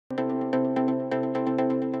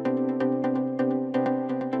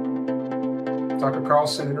Tucker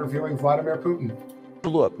Carlson interviewing Vladimir Putin.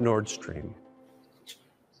 Blew up Nord Stream.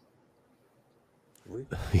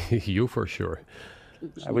 You for sure.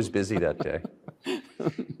 I was busy that day.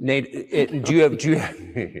 Nate, do you have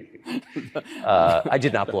I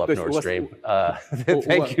did not blow up Nord Stream.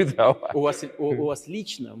 Thank you, though. У вас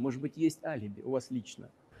лично, может быть, есть алиби. У вас лично.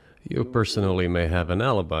 You personally may have an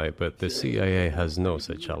alibi, but the CIA has no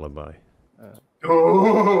such alibi.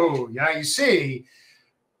 Oh, yeah, you see,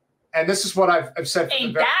 and this is what I've said.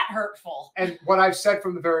 Ain't that hurtful? And what I've said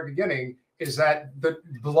from the very beginning is that the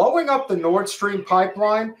blowing up the Nord Stream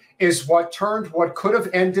pipeline is what turned what could have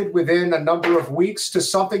ended within a number of weeks to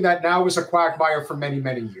something that now is a quagmire for many,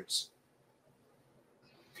 many years.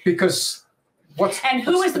 Because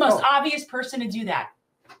who is the most obvious person to do that?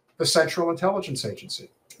 The Central Intelligence Agency.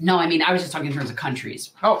 No, I mean, I was just talking in terms of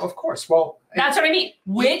countries. Oh, of course. Well, that's what I mean.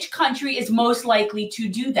 Which country is most likely to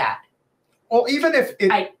do that? Well, even if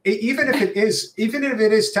it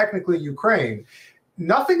is technically Ukraine,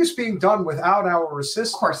 nothing is being done without our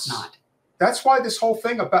assistance. Of course not. That's why this whole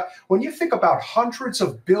thing about, when you think about hundreds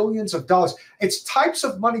of billions of dollars, it's types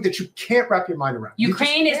of money that you can't wrap your mind around.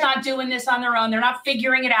 Ukraine is not doing this on their own. They're not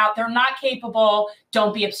figuring it out. They're not capable.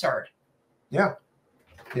 Don't be absurd. Yeah.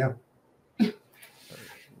 Yeah.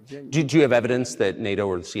 Do you have evidence that NATO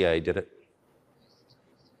or the CIA did it?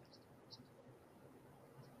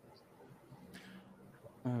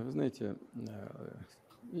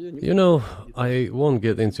 You know, I won't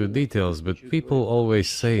get into details, but people always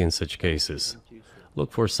say in such cases,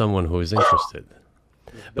 look for someone who is interested.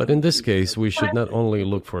 But in this case, we should not only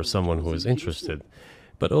look for someone who is interested,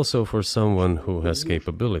 but also for someone who has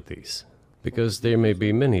capabilities. Because there may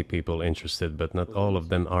be many people interested, but not all of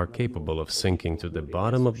them are capable of sinking to the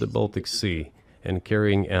bottom of the Baltic Sea and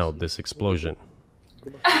carrying out this explosion.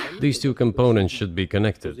 These two components should be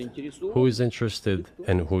connected. Who is interested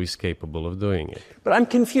and who is capable of doing it? But I'm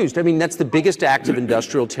confused. I mean, that's the biggest act of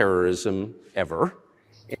industrial terrorism ever.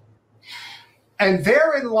 And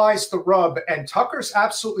therein lies the rub, and Tucker's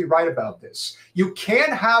absolutely right about this. You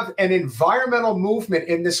can't have an environmental movement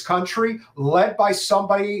in this country led by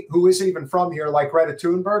somebody who isn't even from here, like Greta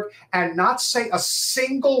Thunberg, and not say a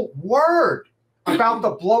single word about the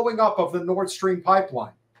blowing up of the Nord Stream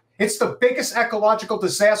pipeline. It's the biggest ecological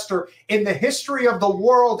disaster in the history of the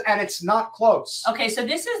world, and it's not close. Okay, so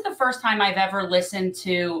this is the first time I've ever listened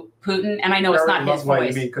to Putin, and I know it's not his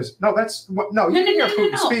voice. Because no, that's no. You hear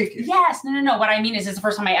Putin speak. Yes, no. What I mean is, it's the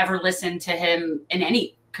first time I ever listened to him in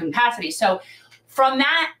any capacity. So, from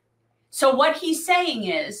that, what he's saying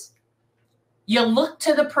is, you look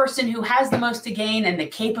to the person who has the most to gain and the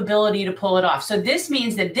capability to pull it off. So this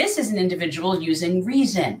means that this is an individual using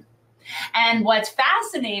reason. And what's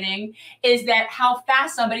fascinating is that how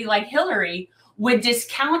fast somebody like Hillary would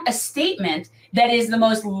discount a statement that is the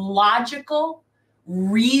most logical,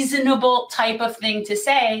 reasonable type of thing to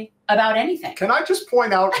say about anything. Can I just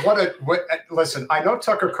point out listen, I know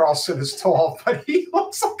Tucker Carlson is tall, but he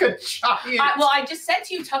looks like a giant. Well, I just said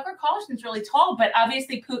to you, Tucker Carlson's really tall, but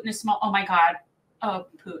obviously Putin is small. Oh my God. Oh,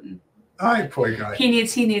 Putin. Ay, poor guy. He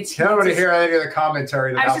needs. I don't want to hear any of the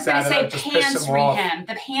commentary about that. I was just going to say pants read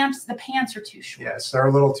him. The pants are too short. Yes, they're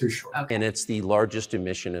a little too short. Okay. And it's the largest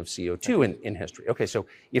emission of CO2 in history. Okay, so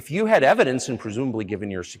if you had evidence, and presumably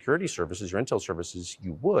given your security services, your intel services,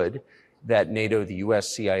 you would, that NATO, the US,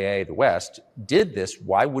 CIA, the West did this,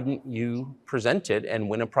 why wouldn't you present it and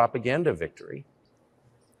win a propaganda victory?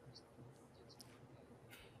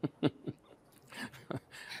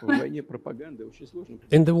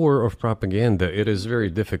 In the war of propaganda, it is very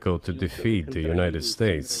difficult to defeat the United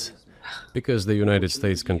States, because the United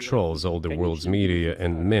States controls all the world's media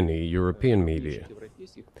and many European media.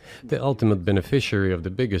 The ultimate beneficiary of the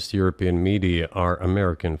biggest European media are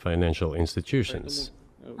American financial institutions.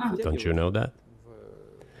 Don't you know that?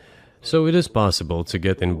 So it is possible to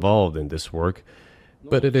get involved in this work,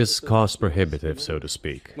 but it is cost prohibitive, so to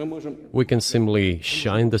speak. We can simply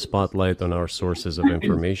shine the spotlight on our sources of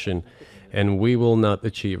information, and we will not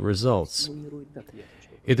achieve results.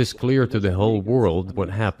 It is clear to the whole world what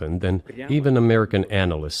happened, and even American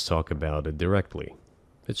analysts talk about it directly.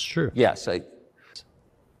 It's true. Yes.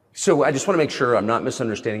 So I just want to make sure I'm not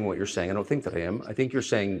misunderstanding what you're saying. I don't think that I am. I think you're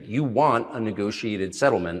saying you want a negotiated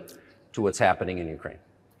settlement to what's happening in Ukraine.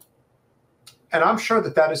 And I'm sure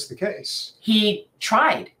that that is the case. He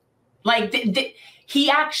tried. He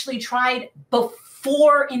actually tried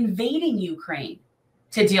before invading Ukraine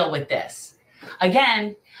to deal with this.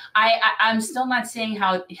 Again, I'm still not seeing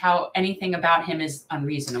how anything about him is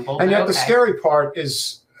unreasonable. And yet the scary part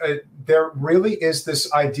is, there really is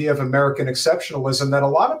this idea of American exceptionalism that a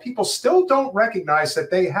lot of people still don't recognize that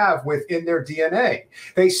they have within their DNA.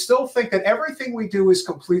 They still think that everything we do is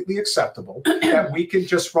completely acceptable, that we can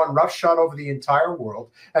just run roughshod over the entire world,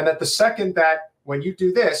 and that the second that when you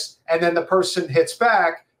do this and then the person hits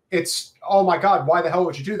back, it's, oh my God, why the hell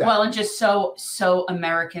would you do that? Well, and just so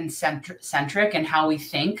American centric and how we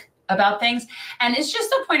think about things. And it's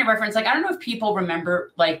just a point of reference. Like, I don't know if people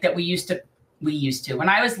remember like that we used to, when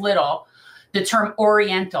I was little, the term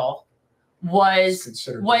Oriental was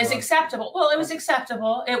acceptable. Well, it was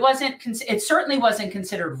acceptable. It wasn't, it certainly wasn't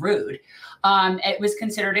considered rude. It was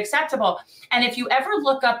considered acceptable. And if you ever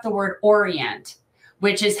look up the word Orient,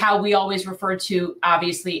 which is how we always refer to,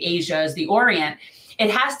 obviously, Asia as the Orient, it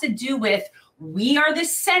has to do with, we are the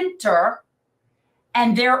center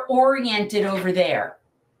and they're oriented over there.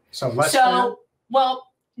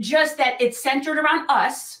 Well, just that it's centered around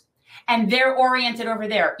us and they're oriented over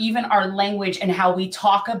there. Even our language and how we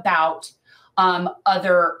talk about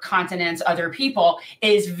other continents, other people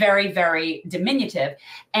is very, very diminutive.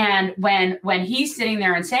 And when he's sitting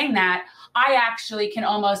there and saying that, I actually can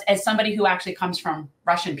almost, as somebody who actually comes from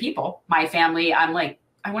Russian people, my family, I'm like,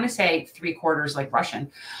 I want to say 3/4 like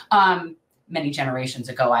Russian. Many generations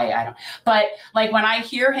ago, I don't. But like when I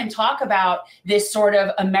hear him talk about this sort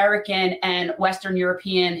of American and Western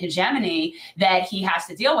European hegemony that he has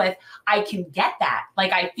to deal with, I can get that.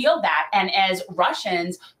 Like I feel that. And as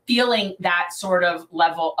Russians feeling that sort of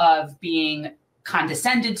level of being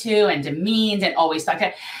condescended to and demeaned and always talked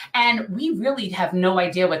to. And we really have no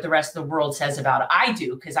idea what the rest of the world says about it. I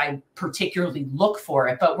do, because I particularly look for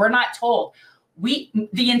it, but we're not told. The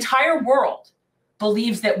entire world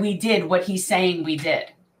believes that we did what he's saying we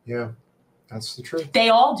did. Yeah, that's the truth. They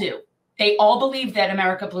all do. They all believe that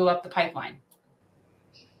America blew up the pipeline.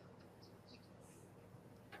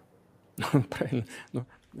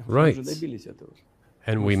 Right.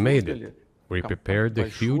 And we made it. We prepared a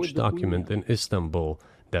huge document in Istanbul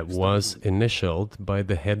that was initialed by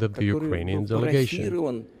the head of the Ukrainian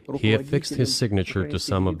delegation. He affixed his signature to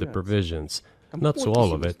some of the provisions, not to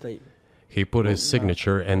all of it. He put his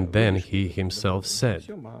signature and then he himself said,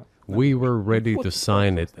 we were ready to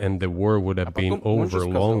sign it and the war would have been over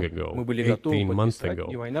long ago, 18 months ago.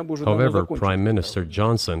 However, Prime Minister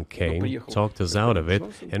Johnson came, talked us out of it,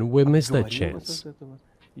 and we missed that chance.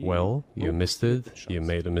 Well, you missed it, you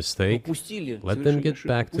made a mistake, let them get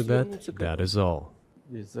back to that, that is all.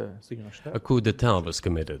 A coup d'etat was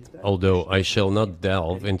committed, although I shall not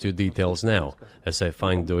delve into details now, as I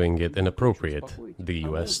find doing it inappropriate, the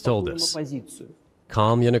US told us.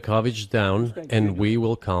 Calm Yanukovych down, and we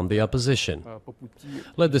will calm the opposition.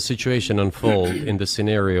 Let the situation unfold in the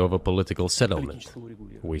scenario of a political settlement.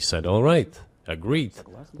 We said, all right, agreed,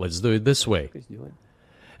 let's do it this way.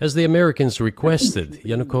 As the Americans requested,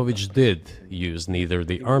 Yanukovych did use neither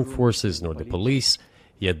the armed forces nor the police,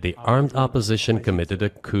 yet the armed opposition committed a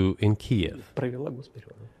coup in Kiev.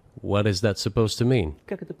 What is that supposed to mean?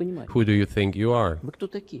 Who do you think you are?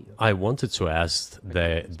 I wanted to ask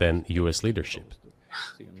the then U.S. leadership.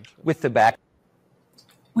 With the back.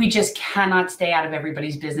 We just cannot stay out of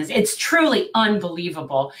everybody's business. It's truly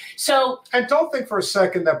unbelievable. So, and don't think for a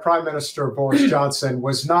second that Prime Minister Boris Johnson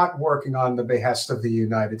was not working on the behest of the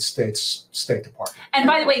United States State Department. And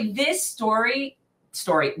by the way, this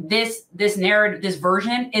this narrative, this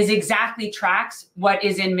version is exactly tracks what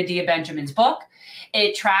is in Medea Benjamin's book.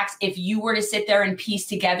 It tracks, if you were to sit there and piece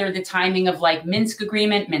together the timing of like Minsk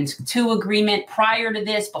agreement, Minsk II agreement, prior to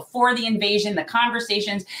this, before the invasion, the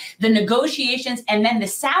conversations, the negotiations, and then the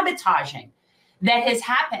sabotaging that has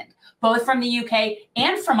happened, both from the UK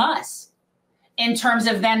and from us, in terms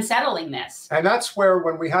of then settling this. And that's where,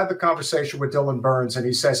 when we had the conversation with Dylan Burns, and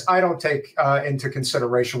he says, I don't take into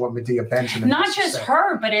consideration what Medea Benjamin not just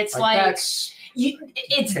her, but it's like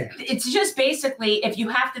it's just basically, if you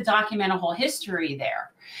have to document a whole history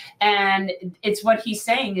there, and it's what he's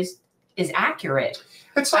saying is accurate.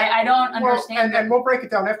 It's like, I don't understand. And we'll break it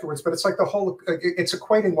down afterwards, but it's like the whole, it's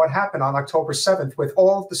equating what happened on October 7th with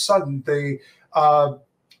all of a sudden the,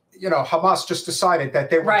 Hamas just decided that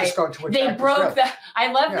they were just going to attack. They broke the,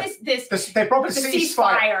 I love they broke the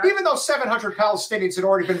ceasefire. Even though 700 Palestinians had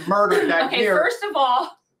already been murdered that year. Okay, first of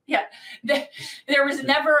all, there was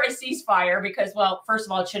never a ceasefire because, well, first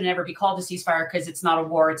of all, it should never be called a ceasefire because it's not a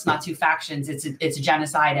war. It's not two factions. It's a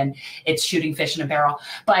genocide and it's shooting fish in a barrel.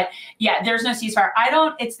 But yeah, there's no ceasefire.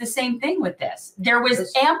 It's the same thing with this. There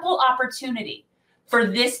was ample opportunity for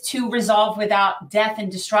this to resolve without death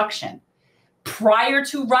and destruction prior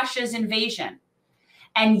to Russia's invasion.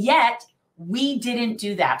 And yet We didn't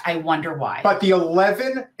do that. I wonder why. But the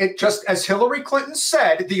 11, it just as Hillary Clinton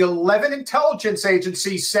said, the 11 intelligence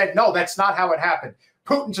agencies said, no, that's not how it happened.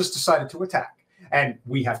 Putin just decided to attack. And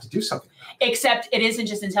we have to do something. Except it isn't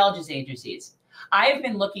just intelligence agencies. I've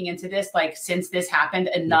been looking into this like since this happened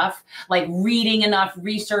enough, like reading enough,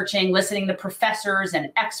 researching, listening to professors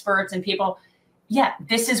and experts and people. Yeah,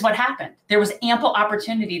 this is what happened. There was ample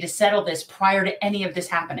opportunity to settle this prior to any of this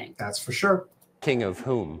happening. That's for sure. King of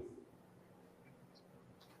whom?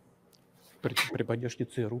 With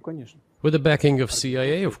the backing of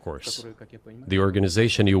CIA, of course. The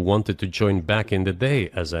organization you wanted to join back in the day,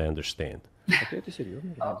 as I understand.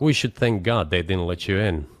 We should thank God they didn't let you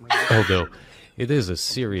in. Although, it is a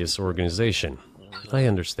serious organization. I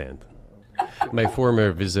understand. My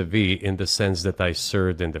former vis-a-vis in the sense that I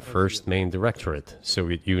served in the first main directorate,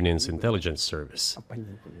 Soviet Union's intelligence service.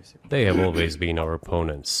 They have always been our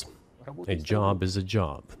opponents. A job is a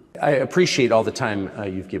job. I appreciate all the time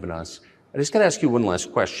you've given us. I just got to ask you one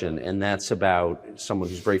last question, and that's about someone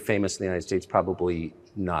who's very famous in the United States, probably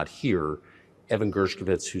not here, Evan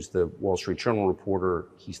Gershkovich, who's the Wall Street Journal reporter.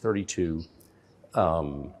 He's 32,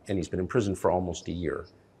 and he's been in prison for almost a year.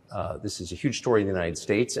 This is a huge story in the United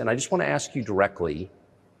States, and I just want to ask you directly,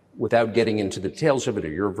 without getting into the details of it or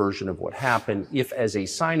your version of what happened, if as a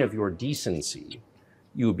sign of your decency,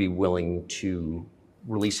 you would be willing to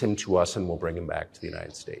release him to us and we'll bring him back to the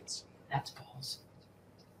United States. That's balls.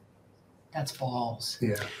 That's balls.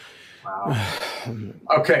 Yeah. Wow.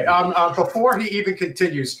 Okay. Before he even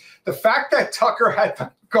continues, the fact that Tucker had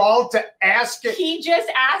the gall to ask it. He just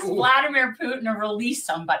asked Vladimir Putin to release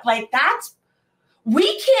somebody. Like that's,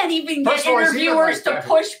 we can't even get interviewers to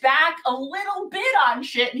push back a little bit on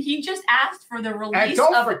shit. And he just asked for the release and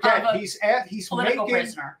don't of forget, a he's political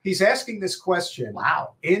prisoner. He's asking this question.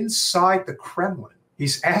 Wow. Inside the Kremlin.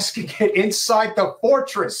 He's asking it inside the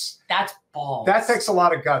fortress. That's balls. That takes a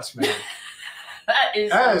lot of guts, man.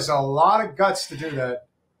 That is a lot of guts to do that.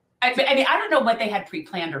 I mean, I don't know what they had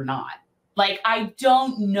pre-planned or not. Like, I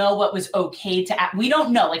don't know what was okay to ask. We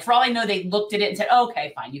don't know. Like, for all I know, they looked at it and said,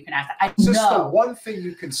 okay, fine, you can ask that. I It's know. just the one thing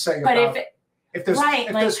you can say But about if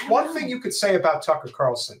there's one thing you could say about Tucker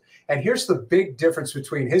Carlson, and here's the big difference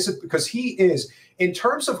between because he is, in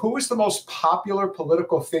terms of who is the most popular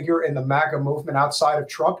political figure in the MAGA movement outside of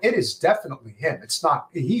Trump, it is definitely him. It's not,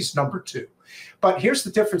 he's number 2. But here's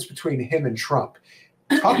the difference between him and Trump.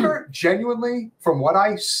 Tucker, genuinely, from what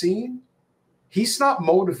I've seen, he's not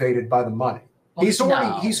motivated by the money. Well,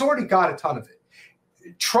 he's already got a ton of it.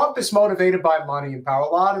 Trump is motivated by money and power. A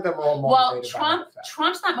lot of them are all motivated by that.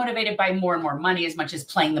 Trump's not motivated by more and more money as much as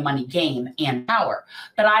playing the money game and power.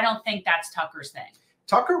 But I don't think that's Tucker's thing.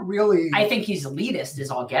 Tucker really... I think he's elitist is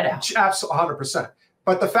all get out. Absolutely, 100%.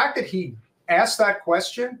 But the fact that he asked that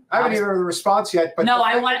question, I haven't even heard the response yet. But no,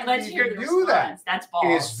 let's hear the response. That's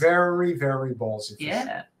balls. Is very, very ballsy.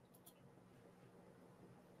 Yeah.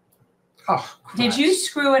 Oh, did you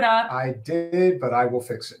screw it up? I did, but I will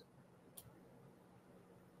fix it.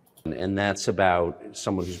 And that's about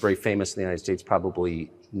someone who's very famous in the United States,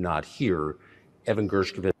 probably not here, Evan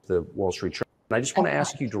Gershkovich, the Wall Street Journal. And I just want to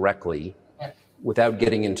ask you directly, without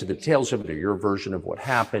getting into the details of it or your version of what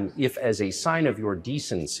happened, if as a sign of your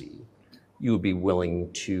decency, you would be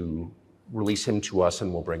willing to release him to us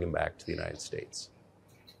and we'll bring him back to the United States.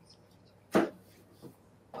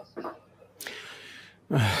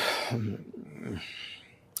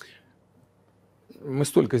 Мы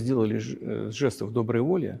столько сделали жестов доброй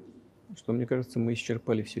воли, что, мне кажется, мы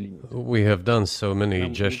исчерпали все лимиты. We have done so many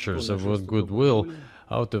gestures of goodwill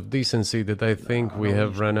out of decency that I think we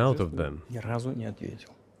have run out of them. Ни разу не ответил.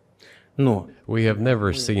 We have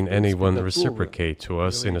never seen anyone reciprocate to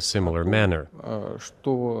us in a similar manner.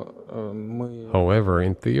 However,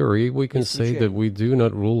 in theory, we can say that we do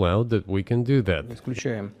not rule out that we can do that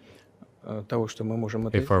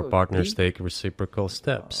if our partners take reciprocal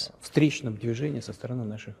steps.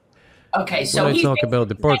 Okay, so when I talk about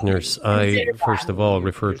the partners, I first of all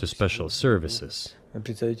refer to special services.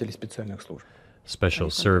 Special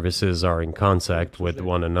services are in contact with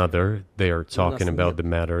one another. They are talking about the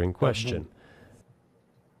matter in question.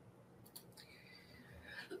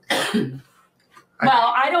 Well,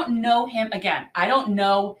 I don't know him. Again, I don't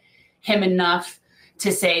know him enough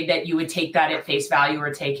to say that you would take that at face value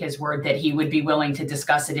or take his word that he would be willing to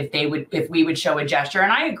discuss it if we would show a gesture.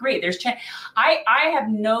 And I agree. There's I have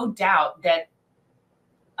no doubt that.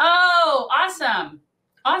 Oh, awesome.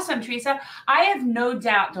 Awesome, Teresa. I have no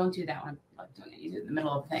doubt. Don't do that one. In the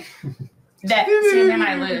middle of the thing. See, then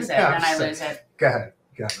I lose it. Go ahead.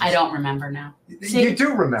 I don't remember now. See, you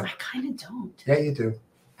do remember. I kind of don't. Yeah, you do.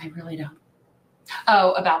 I really don't.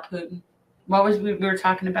 Oh, about Putin. What was we were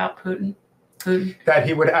talking about Putin? that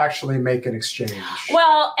he would actually make an exchange.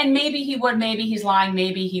 Well, and maybe he would, maybe he's lying,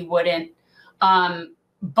 maybe he wouldn't.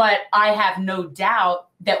 But I have no doubt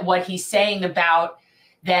that what he's saying about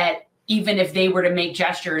that, even if they were to make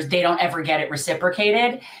gestures, they don't ever get it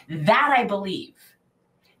reciprocated. That I believe.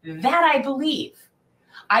 That I believe.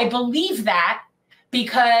 I believe that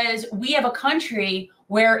because we have a country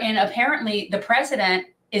wherein apparently the president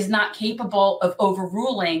is not capable of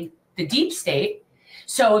overruling the deep state.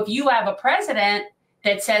 So if you have a president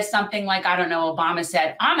that says something like, I don't know, Obama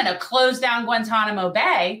said, I'm going to close down Guantanamo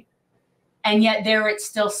Bay, and yet there it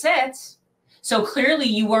still sits. So clearly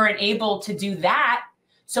you weren't able to do that.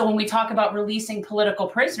 So when we talk about releasing political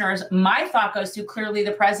prisoners, my thought goes to clearly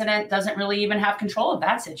the president doesn't really even have control of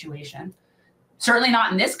that situation. Certainly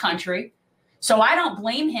not in this country. So I don't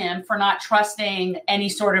blame him for not trusting any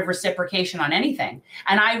sort of reciprocation on anything.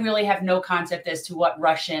 And I really have no concept as to what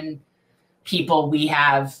Russian people we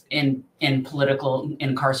have in political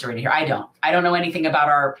incarcerated here. I don't know anything about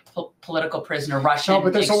our political prisoner Russian. No,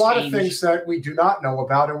 but there's exchange. a lot of things that we do not know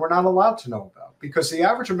about and we're not allowed to know about, because the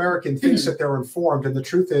average American thinks that they're informed, and the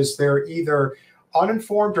truth is they're either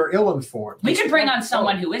uninformed or ill-informed. We could bring on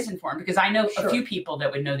someone who is informed, because I know Sure. a few people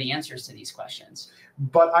that would know the answers to these questions.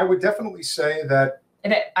 But I would definitely say that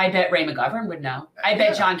I bet Ray McGovern would know. I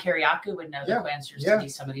bet John Kiriakou would know the answers to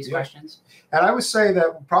some of these questions. And I would say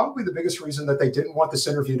that probably the biggest reason that they didn't want this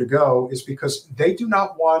interview to go is because they do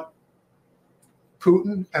not want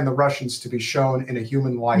Putin and the Russians to be shown in a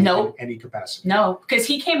human light in any capacity. No, because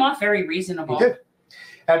he came off very reasonable. He did.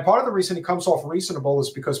 And part of the reason he comes off reasonable is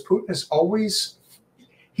because Putin is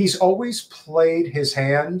he's always played his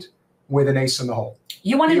hand with an ace in the hole.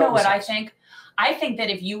 You want to know what I think? I think that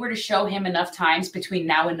if you were to show him enough times between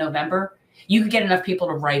now and November, you could get enough people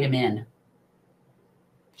to write him in.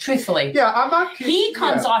 Truthfully. Yeah, I'm not. He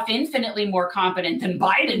comes off infinitely more competent than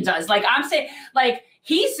Biden does. Like I'm saying, like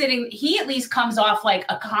he at least comes off like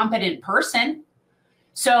a competent person.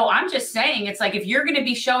 So I'm just saying, it's like, if you're going to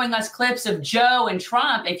be showing us clips of Joe and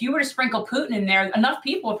Trump, if you were to sprinkle Putin in there, enough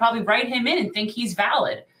people would probably write him in and think he's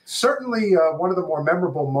valid. Certainly one of the more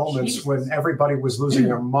memorable moments when everybody was losing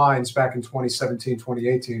their minds back in 2017,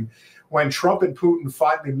 2018, when Trump and Putin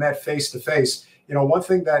finally met face to face. You know, one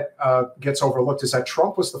thing that gets overlooked is that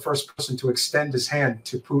Trump was the first person to extend his hand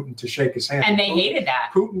to Putin to shake his hand. And they hated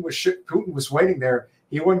that. Putin was waiting there.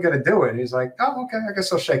 He wasn't going to do it. He's like, oh, okay, I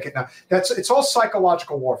guess I'll shake it now. It's all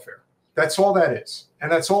psychological warfare. That's all that is.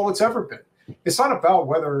 And that's all it's ever been. It's not about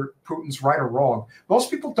whether Putin's right or wrong.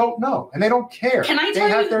 Most people don't know, and they don't care. Can I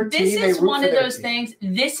tell you, this is one of those things.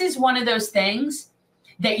 This is one of those things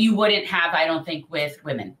that you wouldn't have, I don't think, with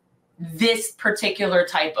women. This particular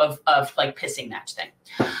type of like pissing match thing.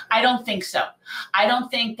 I don't think so. I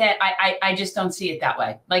don't think that I just don't see it that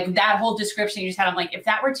way. Like that whole description you just had, I'm like, if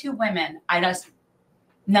that were two women,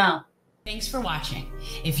 no. Thanks for watching.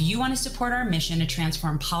 If you want to support our mission to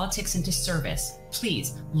transform politics into service,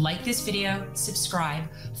 please like this video, subscribe,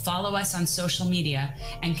 follow us on social media,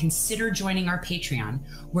 and consider joining our Patreon,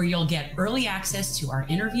 where you'll get early access to our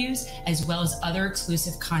interviews as well as other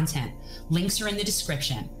exclusive content. Links are in the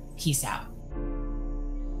description. Peace out.